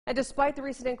And despite the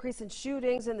recent increase in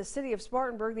shootings in the city of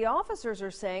Spartanburg, the officers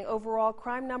are saying overall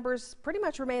crime numbers pretty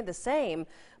much remain the same.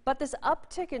 But this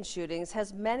uptick in shootings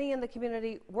has many in the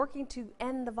community working to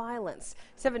end the violence.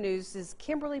 7 News'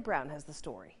 Kimberly Brown has the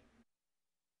story.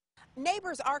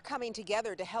 Neighbors are coming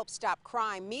together to help stop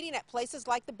crime, meeting at places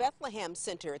like the Bethlehem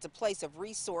Center. It's a place of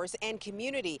resource and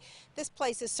community. This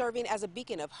place is serving as a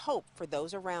beacon of hope for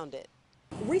those around it.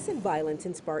 Recent violence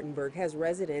in Spartanburg has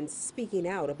residents speaking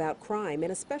out about crime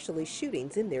and especially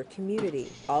shootings in their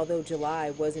community. Although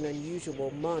July was an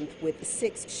unusual month with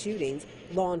 6 shootings,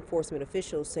 law enforcement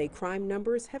officials say crime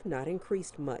numbers have not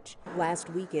increased much. Last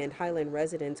weekend, Highland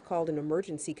residents called an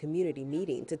emergency community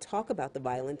meeting to talk about the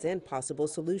violence and possible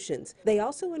solutions. They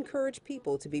also encourage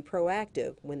people to be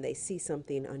proactive when they see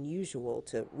something unusual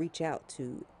to reach out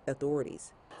to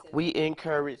authorities. We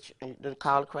encourage to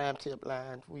call the crime tip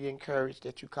line. We encourage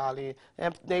that you call in.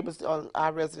 And neighbors,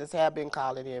 our residents have been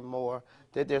calling in more,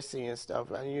 that they're seeing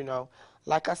stuff. And, you know,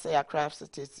 like I say, our crime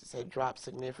statistics have dropped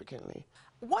significantly.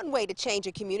 One way to change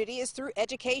a community is through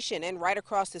education, and right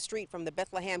across the street from the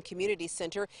Bethlehem Community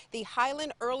Center, the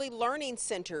Highland Early Learning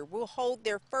Center will hold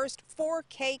their first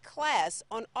 4K class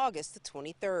on August the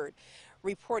 23rd.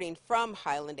 Reporting from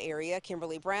Highland area,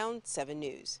 Kimberly Brown, 7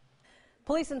 News.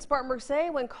 Police in Spartanburg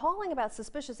say when calling about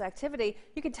suspicious activity,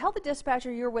 you can tell the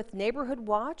dispatcher you're with Neighborhood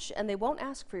Watch and they won't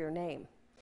ask for your name.